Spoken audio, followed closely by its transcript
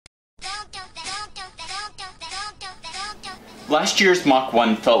Last year's Mach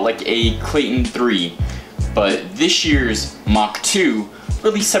 1 felt like a Clayton 3, but this year's Mach 2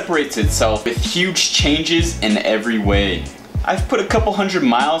 really separates itself with huge changes in every way. I've put a couple hundred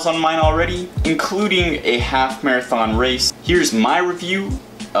miles on mine already, including a half marathon race. Here's my review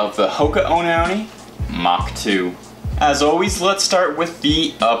of the Hoka One Mach 2. As always, let's start with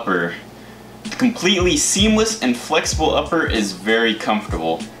the upper. The completely seamless and flexible upper is very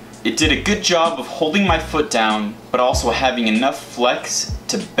comfortable. It did a good job of holding my foot down, but also having enough flex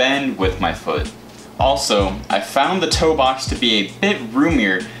to bend with my foot. Also, I found the toe box to be a bit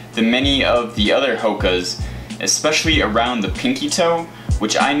roomier than many of the other Hokas, especially around the pinky toe,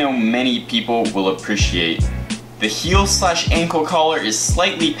 which I know many people will appreciate. The heel/ankle collar is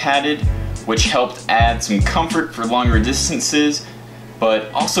slightly padded, which helped add some comfort for longer distances,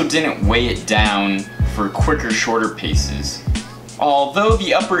 but also didn't weigh it down for quicker, shorter paces. Although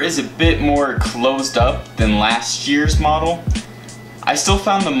the upper is a bit more closed up than last year's model, I still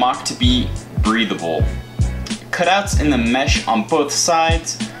found the Mach to be breathable. Cutouts in the mesh on both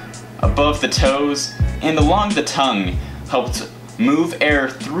sides, above the toes, and along the tongue helped move air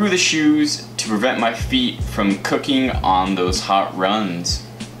through the shoes to prevent my feet from cooking on those hot runs.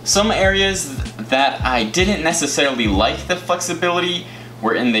 Some areas that I didn't necessarily like the flexibility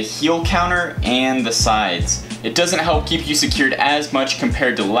were in the heel counter and the sides. It doesn't help keep you secured as much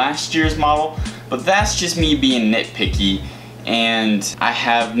compared to last year's model, but that's just me being nitpicky, and I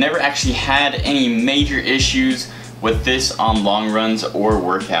have never actually had any major issues with this on long runs or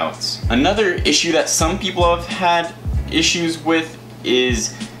workouts. Another issue that some people have had issues with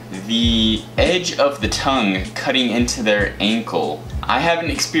is the edge of the tongue cutting into their ankle. I haven't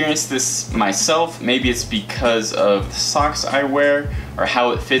experienced this myself. Maybe it's because of the socks I wear or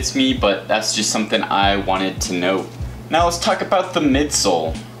how it fits me, but that's just something I wanted to note. Now let's talk about the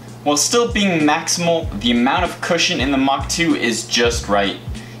midsole. While still being maximal, the amount of cushion in the Mach 2 is just right.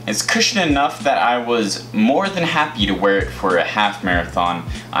 It's cushioned enough that I was more than happy to wear it for a half marathon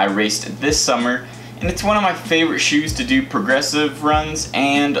I raced this summer, and it's one of my favorite shoes to do progressive runs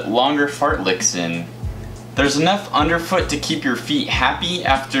and longer fartlicks in. There's enough underfoot to keep your feet happy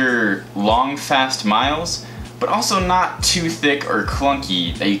after long, fast miles, but also not too thick or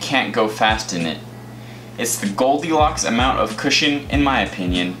clunky that you can't go fast in it. It's the Goldilocks amount of cushion, in my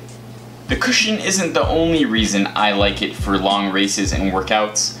opinion. The cushion isn't the only reason I like it for long races and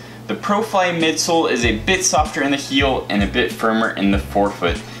workouts. The ProFly midsole is a bit softer in the heel and a bit firmer in the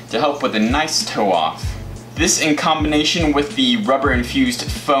forefoot to help with a nice toe off. This, in combination with the rubber infused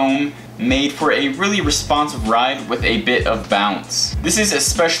foam, made for a really responsive ride with a bit of bounce. This is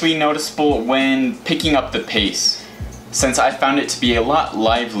especially noticeable when picking up the pace, since I found it to be a lot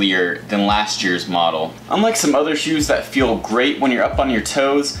livelier than last year's model. Unlike some other shoes that feel great when you're up on your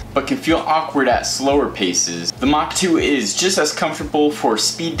toes, but can feel awkward at slower paces, the Mach 2 is just as comfortable for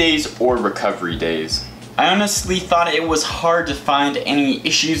speed days or recovery days. I honestly thought it was hard to find any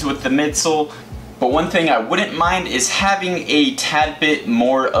issues with the midsole, but one thing I wouldn't mind is having a tad bit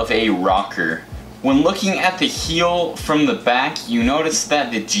more of a rocker. When looking at the heel from the back, you notice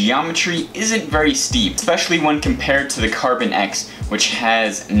that the geometry isn't very steep, especially when compared to the Carbon X, which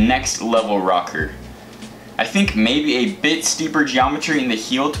has next level rocker. I think maybe a bit steeper geometry in the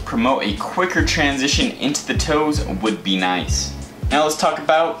heel to promote a quicker transition into the toes would be nice. Now let's talk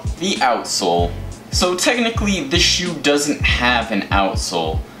about the outsole. So technically this shoe doesn't have an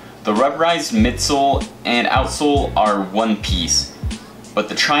outsole. The rubberized midsole and outsole are one piece, but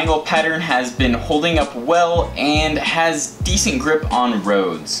the triangle pattern has been holding up well and has decent grip on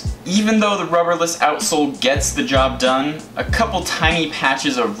roads. Even though the rubberless outsole gets the job done, a couple tiny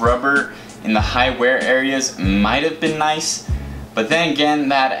patches of rubber in the high wear areas might have been nice, but then again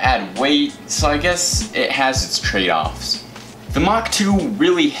that add weight, so I guess it has its trade-offs. The Mach 2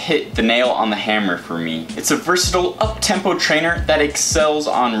 really hit the nail on the hammer for me. It's a versatile up-tempo trainer that excels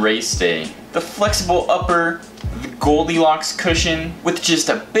on race day. The flexible upper, the Goldilocks cushion with just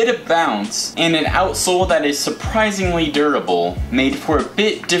a bit of bounce, and an outsole that is surprisingly durable, made for a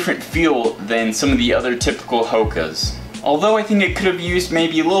bit different feel than some of the other typical Hokas. Although I think it could have used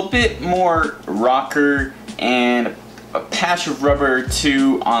maybe a little bit more rocker and a patch of rubber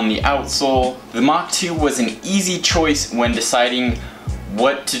too on the outsole, the Mach 2 was an easy choice when deciding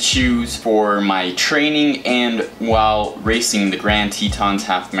what to choose for my training and while racing the Grand Tetons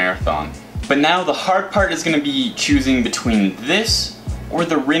Half Marathon. But now the hard part is going to be choosing between this or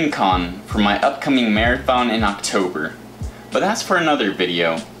the Rincon for my upcoming marathon in October. But that's for another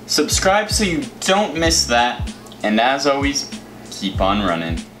video. Subscribe so you don't miss that, and as always, keep on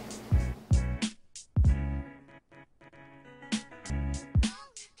running.